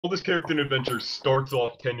oldest character in Adventures starts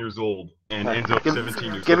off 10 years old and ends up 17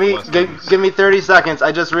 years give old. Give me 30 seconds.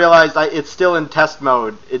 I just realized it's still in test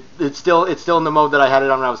mode. It's still in the mode that I had it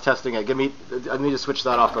on when I was testing it. I need to switch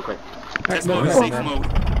that off real quick. Test mode is safe mode.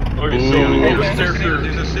 Okay, so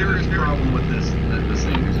there's a serious problem with this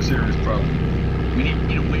thing. There's a serious problem. We need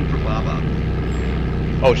to wait for Baba.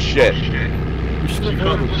 Oh shit.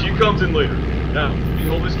 She comes in later. Now, the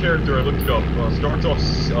oldest character, I looked it up, starts off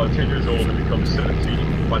 10 years old and becomes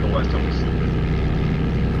 17 by the last time we see her.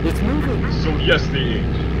 It's moving. So yes, they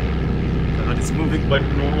age. It's moving. Like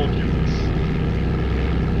normal humans.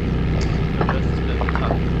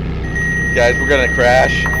 Guys, we're gonna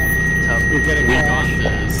crash. We're gonna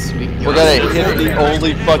We're gonna hit the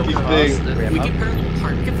only fucking thing. We can parallel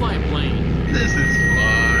park. We can fly a plane. This is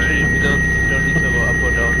fine. We don't need to go up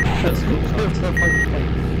or down.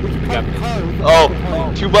 Oh,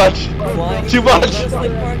 too much. Too much. Just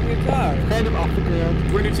like park your car. kind of off the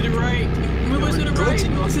ground. We're to the right. Move us to the right.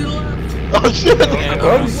 Move us to the left. Oh shit. Oh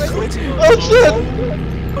shit.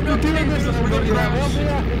 Oh no,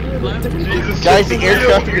 left. Jesus. Guys, the air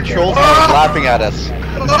traffic control tower is laughing at us.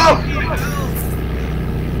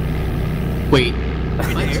 Wait.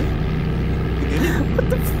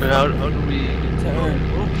 How do we turn?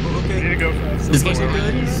 Okay. This game's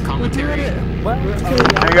good. This is commentary. There you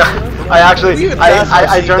go. I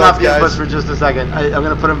turned off the inputs for just a second. I'm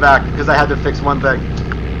gonna put them back because I had to fix one thing.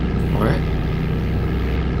 Alright.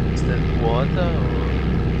 Is that water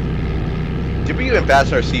or? Did we even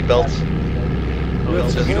fasten our seatbelts? Oh,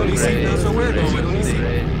 it's just That's where we're going.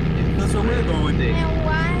 great. That's where we're going. And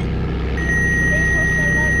what?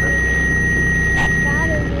 God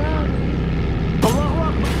is loving.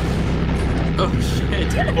 Oh shit.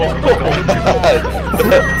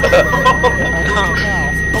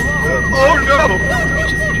 Oh no!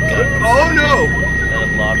 Oh no!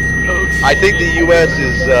 I think the U.S.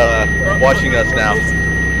 is watching us now.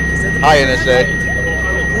 Hi, NSA.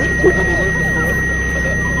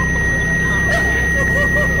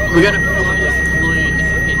 We gotta fly this plane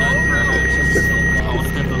in that crash. All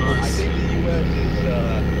step on us.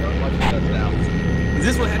 Is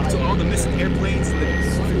this what happened to all the missing airplanes in the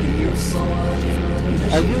freaking years?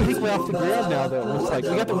 I really think we're off the ground now, though. It's like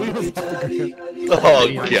we got the wheels off the ground. Oh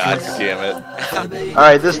god damn it. All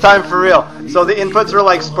right, this time for real. So the inputs are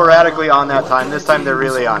like sporadically on that time. This time they're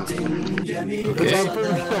really on.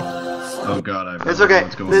 Oh god, It's okay.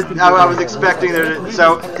 I was expecting there to,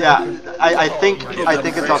 so yeah, I think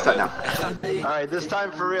it's all set now. All right, this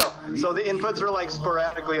time for real. So the inputs are like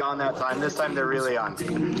sporadically on that time. This time they're really on.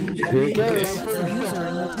 Here it goes.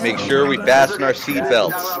 Make sure we fasten our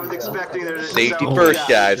seatbelts. I was expecting there to, Safety first,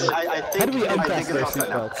 guys. How do we unfasten our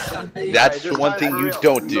seatbelts? That's the one thing you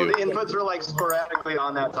don't So do. the inputs are like sporadically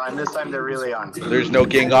on that time. This time they're really on. There's no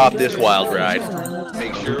getting off this wild ride.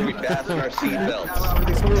 Make sure we fasten our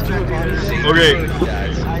seatbelts. Okay.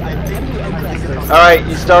 All right,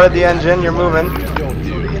 you started the engine. You're moving.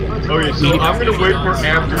 Okay, so I'm gonna wait for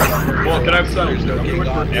after. Well, can I have some? I'm gonna wait for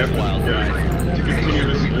after you guys to continue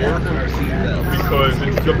this war because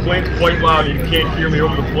the plane's quite loud and you can't hear me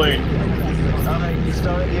over the plane. All right, you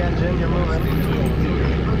started the engine. You're moving.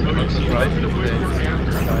 Okay, so I'm gonna wait for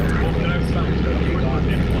after.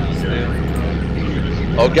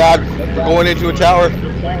 Oh god, we're going into a tower.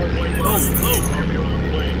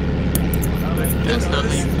 That's not the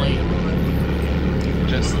plane.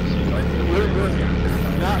 Just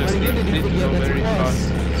Not running into anything yet. That's a plus.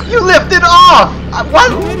 You lifted off.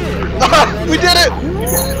 What? We did it!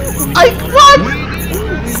 What?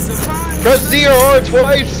 Press Z or R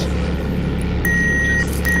twice!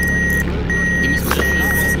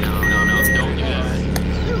 No, don't do that.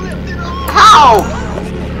 How?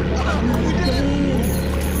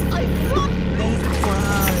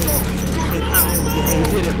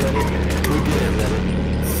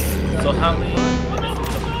 so how many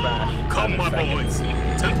minutes of crash? Come on, boys.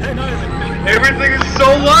 Everything is so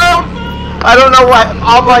loud! I don't know why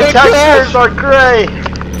all my textures are gray. Do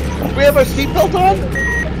we have our seatbelt on?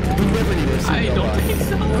 I don't think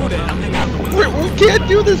so. We can't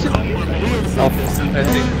do this! I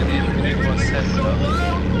think we need more Cessna.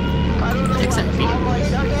 Except me.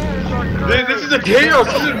 This is a chaos!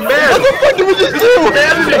 This is mad! What the fuck did we just do?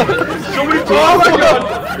 So many problems! Oh my god!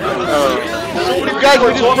 Guys,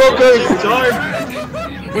 we just broke Earth! Time!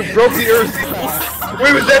 We broke the Earth!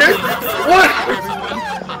 Wait, was that it? What?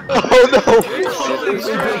 Oh no!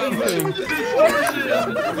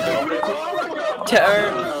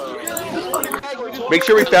 Turn. Make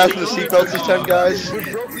sure we fasten the seatbelts this time, guys. We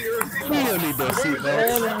don't need those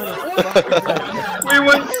seatbelts.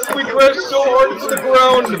 We crashed so hard into the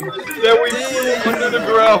ground that we flew under the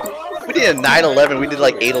ground. We did a 9/11. We did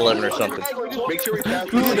like 8/11 or something. Make sure we pass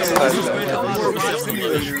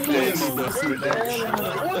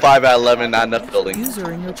 5 out of 11, not enough building.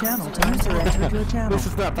 User in your channel. User entered your channel. This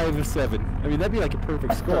is not 5 of 7. I mean, that'd be like a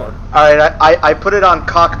perfect score. Alright, I put it on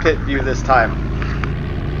cockpit view this time.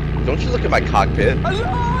 Don't you look at my cockpit. Let's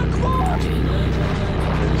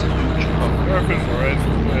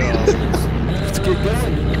get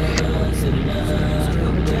going.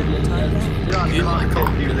 You're on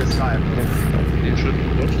cockpit view this time.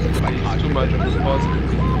 Too much of this positive.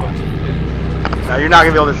 No, you're not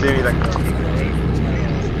gonna be able to see anything.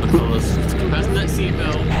 Fasten that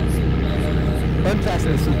seatbelt.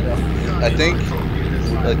 Unfasten the seatbelt. I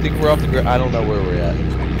think we're off the ground. I don't know where we're at.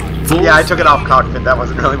 Yeah, I took it off cockpit. That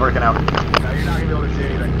wasn't really working out. No, you're not gonna be able to see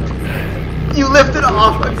anything. You lifted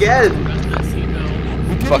off again.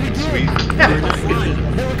 Fucking sweet.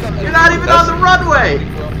 You're not even on the runway.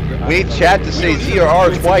 We need chat to say Z or R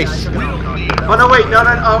twice. Oh no, wait, no,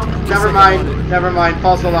 oh, never mind,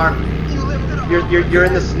 false alarm. You're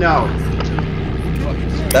in the snow.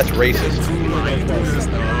 That's racist.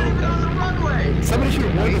 Somebody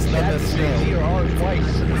should warn us about that snow.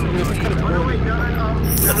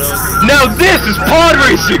 Now this is pod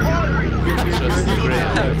racing!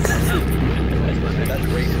 That's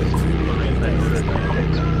racist.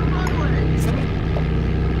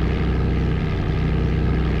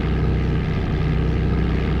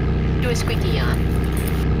 Do a squeaky yawn.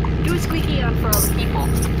 Do a squeaky yawn for all the people.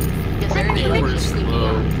 Yes, there it is. Squeaky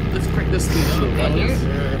yawn. Let's crank this thing up. Right here.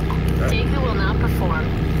 Deku will now perform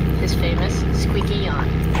his famous squeaky yawn.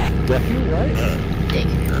 Deku, right?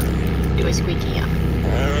 Deku, do a squeaky yawn.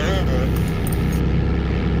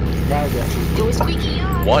 Wow, Deku. Do a squeaky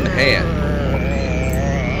yawn. One hand.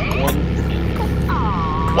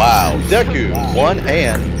 Aww. Wow. Deku, one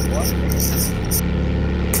hand.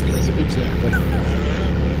 Exactly.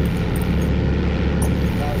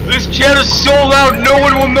 This chat is so loud, no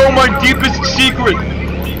one will know my deepest secret!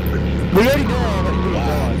 We already know all that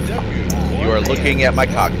you're gone. You are looking at my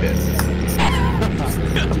cockpit.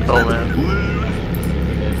 Oh man.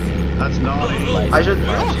 That's naughty. I should.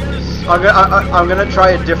 I'm gonna try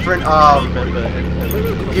a different.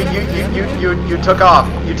 You took off.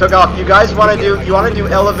 You took off. You guys want to do? You want to do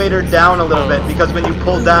elevator down a little bit because when you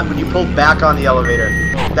pulled back on the elevator,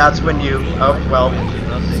 that's when you. Oh well,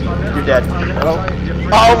 you're dead.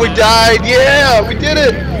 Oh, we died! Yeah, we did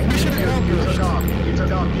it! You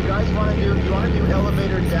took off. You guys want to do? You want to do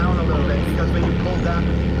elevator down a little bit because when you pulled that.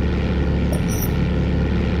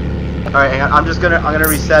 All right, hang on. I'm gonna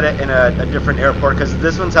reset it in a different airport because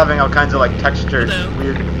this one's having all kinds of like textured,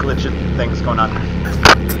 weird, glitchy things going on.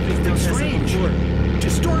 Strange.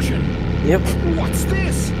 Distortion. Yep. What's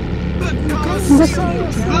this? The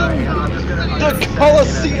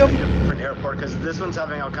Coliseum. Different airport because this one's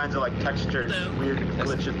having all kinds of like textured, weird,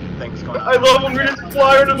 glitchy things going on. I love when we just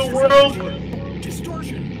fly into the world!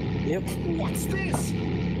 Distortion. Yep. What's this?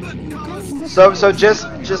 So just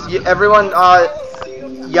everyone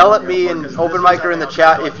yell at me and open mic or in the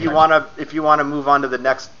chat if you wanna move on to the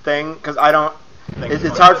next thing because I don't.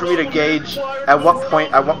 It's hard for me to gauge at what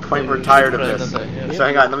point we're tired of this. So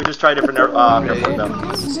hang on, let me just try a different airport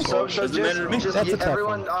then. So just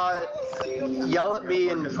everyone yell at me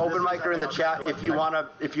and open mic or in the chat if you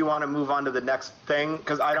wanna move on to the next thing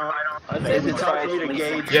because I don't. It's hard for me to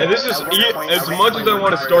gauge. Yeah, this is as much as I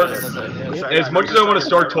want to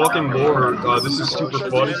start talking more. This is super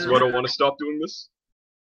funny, so I don't want to stop doing this.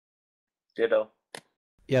 Ditto.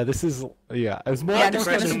 Yeah, this is. Yeah, I was more. Yeah, I thought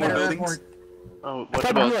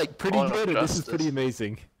it'd be like pretty good, and this is pretty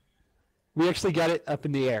amazing. We actually got it up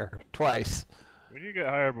in the air twice. We need to get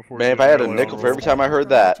higher before. Man, if I had a nickel for every time I heard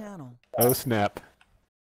that. Oh snap!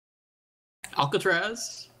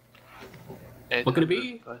 Alcatraz. What could it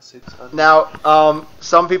be? Now,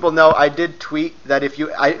 some people know I did tweet that if you,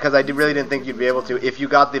 because I really didn't think you'd be able to. If you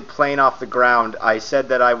got the plane off the ground, I said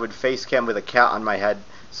that I would face cam with a cat on my head.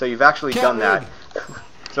 So you've actually done that.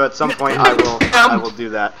 So at some point I will do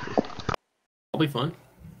that. That'll be fun.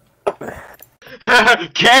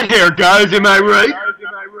 Cat hair, guys, am I right?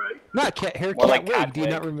 Not cat hair, More cat like wig. cat Do you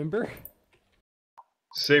wig. not remember?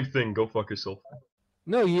 Same thing, go fuck yourself.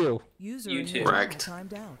 No, you. User You in too. your channel Correct.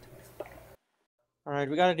 timed out. Alright,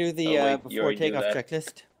 we gotta do the Oh, wait, you before already do takeoff that.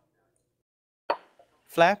 checklist.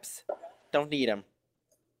 Flaps? Don't need them.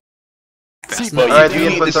 But Alright, you the do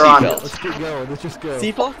need the inputs are on. Let's seatbelt. get going. Let's just go.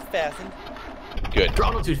 Seatbelt fastened. Good.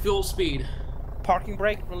 Throttle to full speed. Parking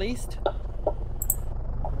brake released.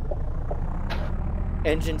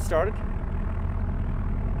 Engine started.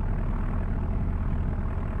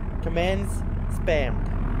 Commands spammed.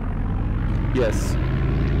 Yes.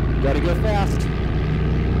 Gotta go fast.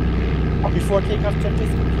 Before takeoff check is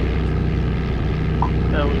complete.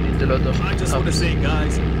 Now we need a lot of. I just want to say,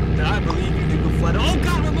 guys, that I believe you can go fly. Oh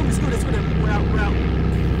God, we're moving. Let's go. We're out.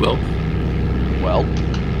 Well,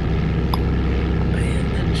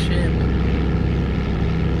 Abandon ship.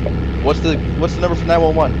 What's the number for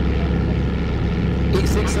 911?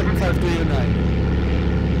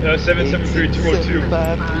 8675309. 773-202.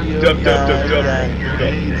 Dump.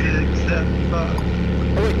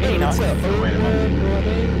 Oh wait, hey, what's up?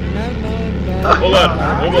 Hold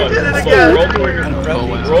on. You did it again.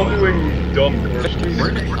 We're all doing dumb questions.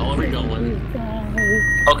 where the hell are we going?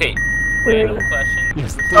 Okay. Wait, I have a question.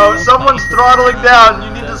 Oh, someone's throttling down. You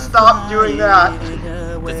need to stop doing that.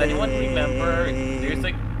 Does anyone remember? There's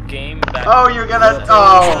a game back. Oh, you're gonna.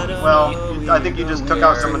 Oh, well, I think you just took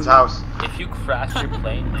out someone's house. If you crash your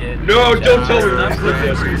plane, No, don't tell me. Oh,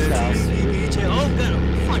 God,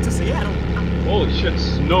 fly to Seattle. Holy shit,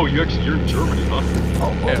 no, you're in Germany, huh?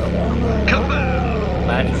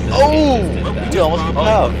 Oh! You almost got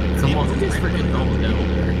out. Come on, it's freaking normal down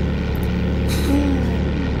there.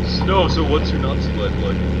 Snow, so what's your Nazi life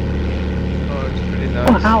like? Oh, it's pretty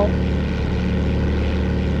nice.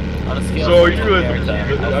 On a scale So of you 1 realize to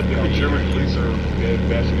 10, I think the German police are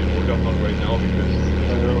bashing it more down right now because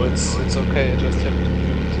It's okay, I just have to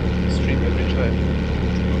mute the stream every time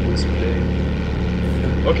it's playing.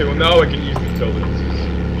 okay, well now I can easily tell that this is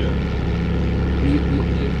You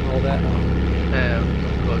all that? Of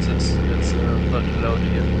course, it's not allowed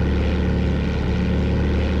here.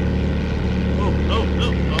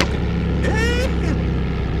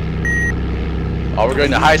 Oh, we're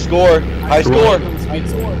going to high score. High score. Who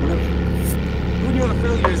knew a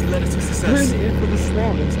failure is led us to success? In for the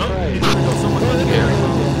swarm, that's right.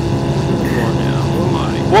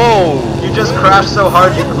 Whoa! You just crashed so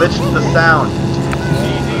hard you glitched the sound.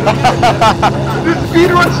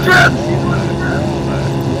 speedrun strats!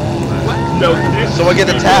 No, this Someone get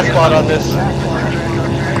the task bot on this.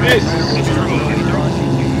 This is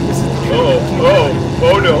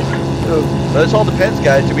Oh no. But it all depends,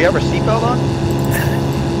 guys. Do we have our seatbelt on?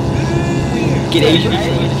 Get Asian.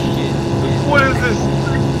 What is this?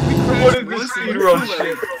 What is this speedrun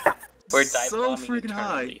shit? We're So freaking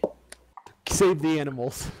high. Save the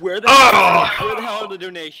animals. Where the hell are the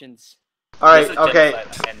donations? All right, okay.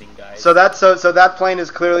 So that plane is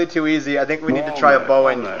clearly too easy. I think we need to try a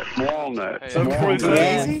Boeing.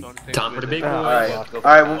 Time for the big boy. All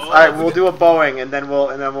right. We'll do a Boeing, and then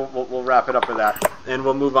we'll wrap it up with that, and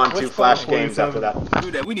we'll move on to flash games after that. Do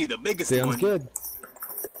that. We need the biggest Sounds one. good.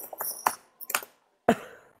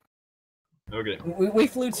 Okay. We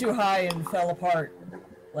flew too high and fell apart,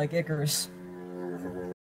 like Icarus.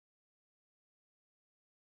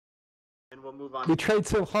 And we'll move on. We tried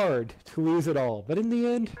so hard to lose it all, but in the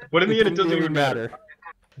end, it doesn't even matter.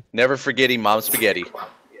 Never forgetting Mom Spaghetti.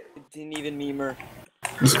 It didn't even meme her.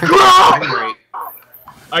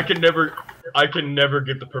 I can never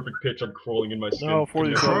get the perfect pitch. I'm crawling in my skin. No,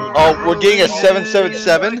 47. Oh, we're getting a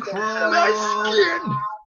 777?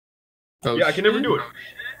 Yeah, I can never do it.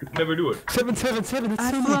 Never do it. 777. That's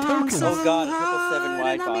so many tokens. Oh God, 777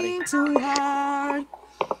 wide body.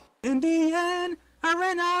 In the end, I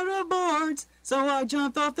ran out of boards, so I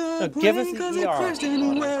jumped off the Give us plane an because it ER. crashed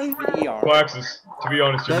anyway. Quaxus, to be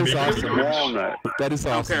honest, you're That is making awesome. it Walnut. That is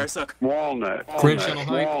awesome. Okay, I suck. Walnut. Cringe channel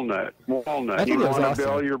hype. Walnut. I think You that was want to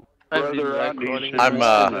bail awesome. your I really brother like out? calling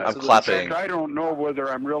I'm clapping. I don't know whether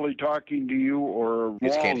I'm really talking to you or You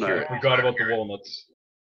just can't hear it. Forgot about the walnuts.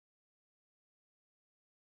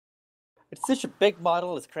 It's such a big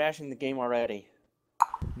model, it's crashing the game already.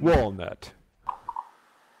 Walnut.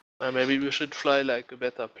 Maybe we should fly like a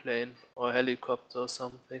better plane or a helicopter or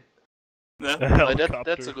something. Yeah.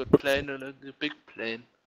 That's a good plane, a big plane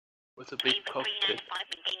with a big cockpit.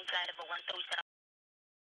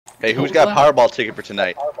 Hey, who's got a Powerball ticket for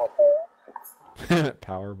tonight?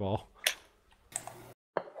 Powerball.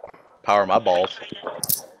 Power my balls.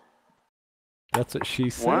 That's what she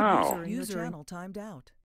said. Wow. User channel timed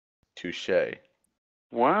out. Touche.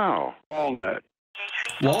 Wow. Walnut.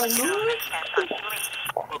 Welcome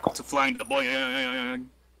to flying the boy.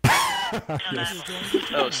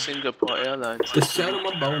 Oh, Singapore Airlines. Just shout them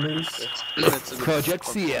a bonus. That's a good Project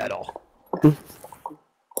cockpit. Seattle.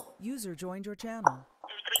 User joined your channel.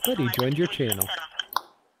 Buddy joined your channel.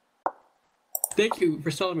 Thank you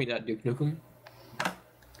for telling me that, Duke Nukem.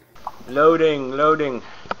 Loading.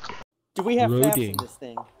 Do we have flaps in Loading. this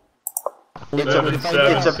thing?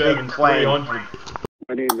 It's a big plane. 300.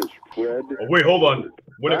 My name is Fred. Oh, wait, hold on.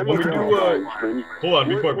 When we do, hold on,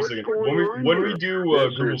 be quiet for a second. When we do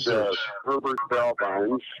Google search, Herbert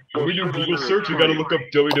Bellvines. when we do Google search, we gotta look up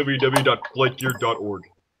www.flightgear.org.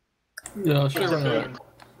 Yeah, sure.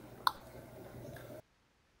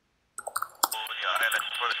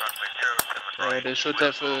 They should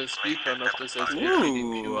have a speed run of this.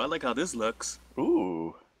 Ooh, I like how this looks.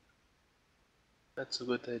 Ooh. That's a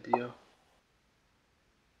good idea.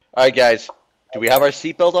 Alright guys, do we have our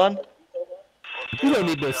seatbelt on? You don't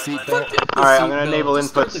need no seatbelt. Alright, I'm gonna enable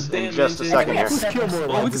inputs in just a second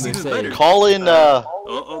here. Call in the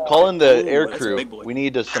air crew. We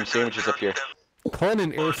need some sandwiches up here. Call in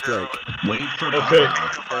an airstrike. Okay,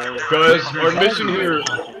 guys, our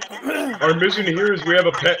mission here is we have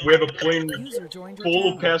a plane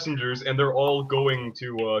full of passengers, and they're all going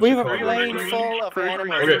to We have a Chicago. plane full of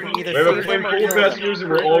animals. Okay, we have a plane full of passengers, and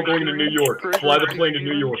we're all going to New York. Fly the plane to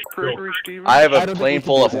New York. Go. I have a plane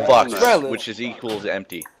full of fucks, which is equals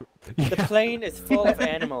empty. The plane is full of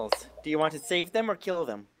animals. Do you want to save them or kill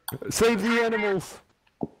them? Save the animals.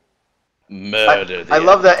 Murder. I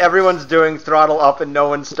love that everyone's doing throttle up and no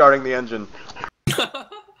one's starting the engine.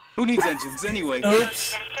 Who needs engines anyway?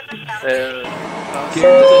 Oops.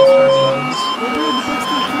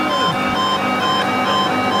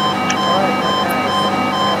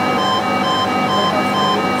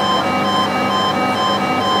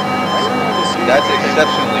 That's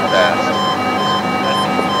exceptionally fast.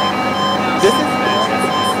 This is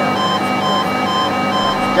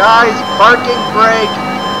Guys, parking brake!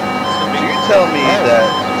 So you tell me that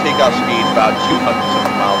takeoff speed is about 200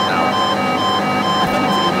 miles an hour?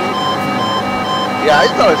 Yeah, I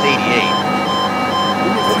thought it was 88.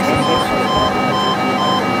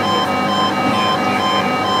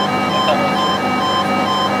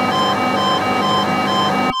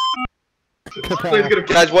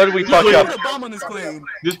 Guys, what did we fuck up?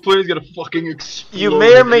 This plane is gonna fucking explode. You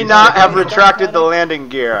may or may not have retracted the landing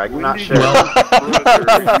gear. I'm not sure.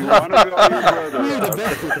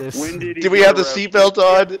 Do we have the seatbelt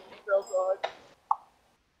on?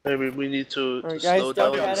 Maybe we need to Alright, slow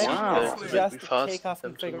guys, down just the fast. takeoff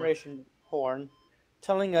configuration horn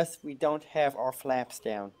telling us we don't have our flaps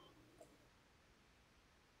down.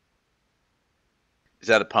 Is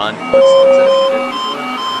that a pun?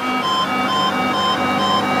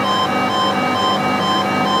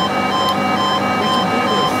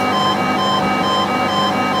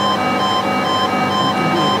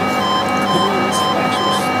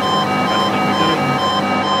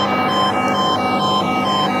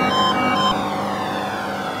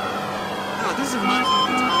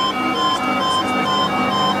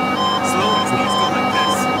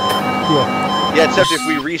 Yeah, except if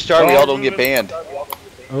we restart, we all don't get banned.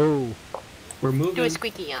 Oh. We're moving. Do a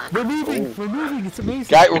squeaky yawn. We're moving. We're moving. It's amazing.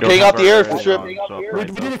 Guys, we're getting off the airstrip. We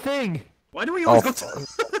did a thing. Why do we always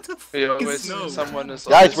go someone is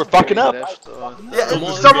Guys, we're fucking up. Yeah,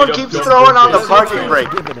 someone keeps throwing on the parking brake.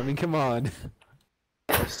 I mean, come on.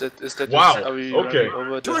 Is that Wow. Just, are we Okay.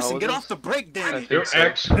 over the JORSUN, get houses? off the brake, damn it!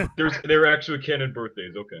 They're actually canon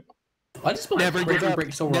birthdays. Okay. I just Never give up.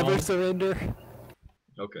 break so Never wrong. surrender.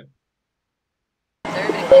 Okay.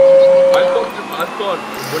 I thought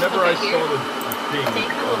whenever I saw the thing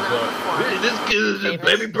of this kid is his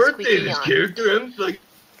baby birthday, this character, I'm like,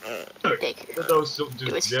 that was so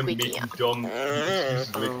just them making dumb excuses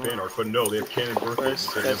to make fan art, but no, they have canon birthdays.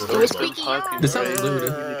 I never heard about. This sounds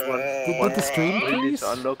weird. What the stream, We need please?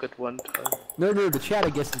 to unlock it one time. No, the chat I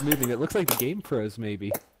guess is moving. It looks like the game pros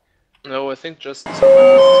maybe. No, I think just someone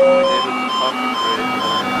needs to enable the parking brake.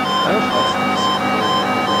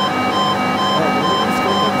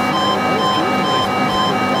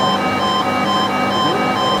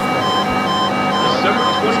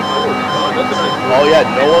 Oh yeah,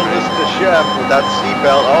 no one listened to Chef without the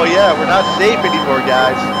seatbelt. Oh yeah, we're not safe anymore,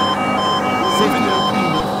 guys.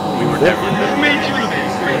 We were never. Who made you the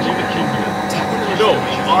king? No,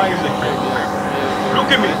 I am the king.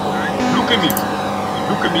 Look at me. Look at me.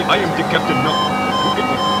 Look at me. I am the captain. No. Look at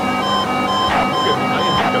me. Look at me. I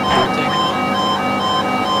am the captain.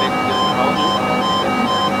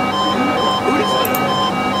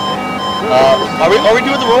 Are we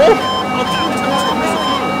doing the roll?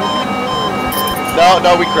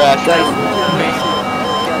 No, we crashed.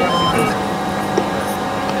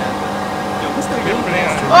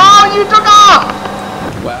 Oh, you took off!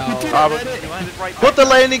 Wow. Put the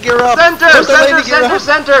landing gear up. Center! Put the landing gear up.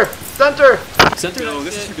 Center! No,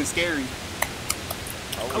 this is freaking scary.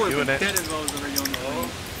 I would have been dead as well as already on the plane.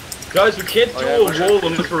 Guys, we can't do a roll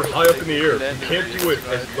unless we're high up in the air. We can't do it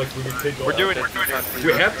as like when we take off. We're doing it.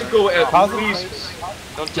 We have to go at least.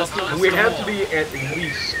 We have to be at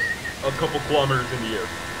least a couple kilometers in the air.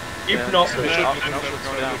 If not more.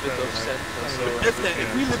 If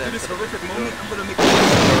we live through this horrific moment, I'm gonna make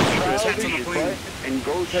chats on the plane.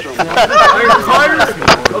 I'm tired of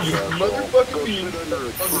these motherfucking beans on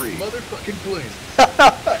this motherfucking plane.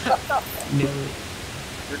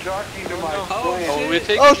 You're talking to my Oh, we're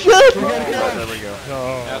taking. Oh shit! There we go.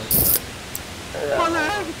 My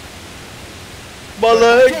leg! My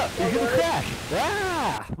leg! You're gonna crash!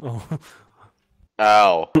 Ah! Oh.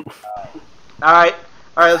 Ow. Alright,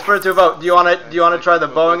 let's put it to a vote. Do you wanna try the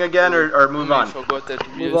Boeing again or move on? Forgot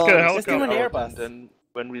that we Move on. let's do an Airbus. and then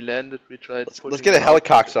when we landed, we tried. Let's get a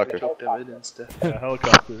helicopter. Took them in instead. Yeah,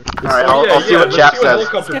 helicopter. Alright, I'll see what chat says.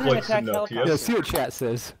 Let's get an attack helicopter. Yeah, see what chat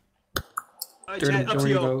says. Chat, up to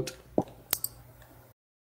you. Vote.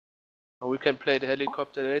 Or we can play the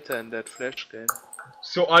helicopter later in that flash game.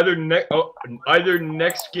 So either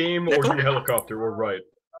next game or the helicopter. We're right.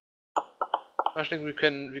 I think we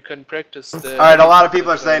can practice the. Alright, a lot of people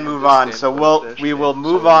are saying move on, so we will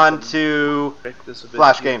move on to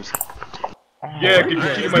Flash games. Yeah,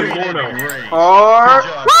 continue my lore now. Or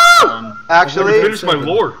actually, finish my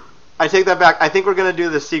lore. I take that back. I think we're gonna do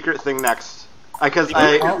the secret thing next. Because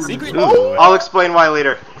Secret? I'll explain why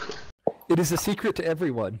later. It is a secret to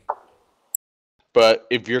everyone. But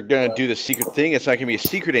if you're gonna do the secret thing, it's not gonna be a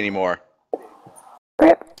secret anymore.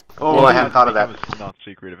 Oh, well, I hadn't thought of that. It's not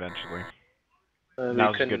secret eventually. We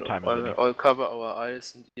Now's a can good time. all cover our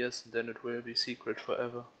eyes and ears, and then it will be secret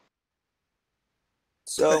forever.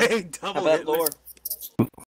 So, Hey, how double about hit, lore?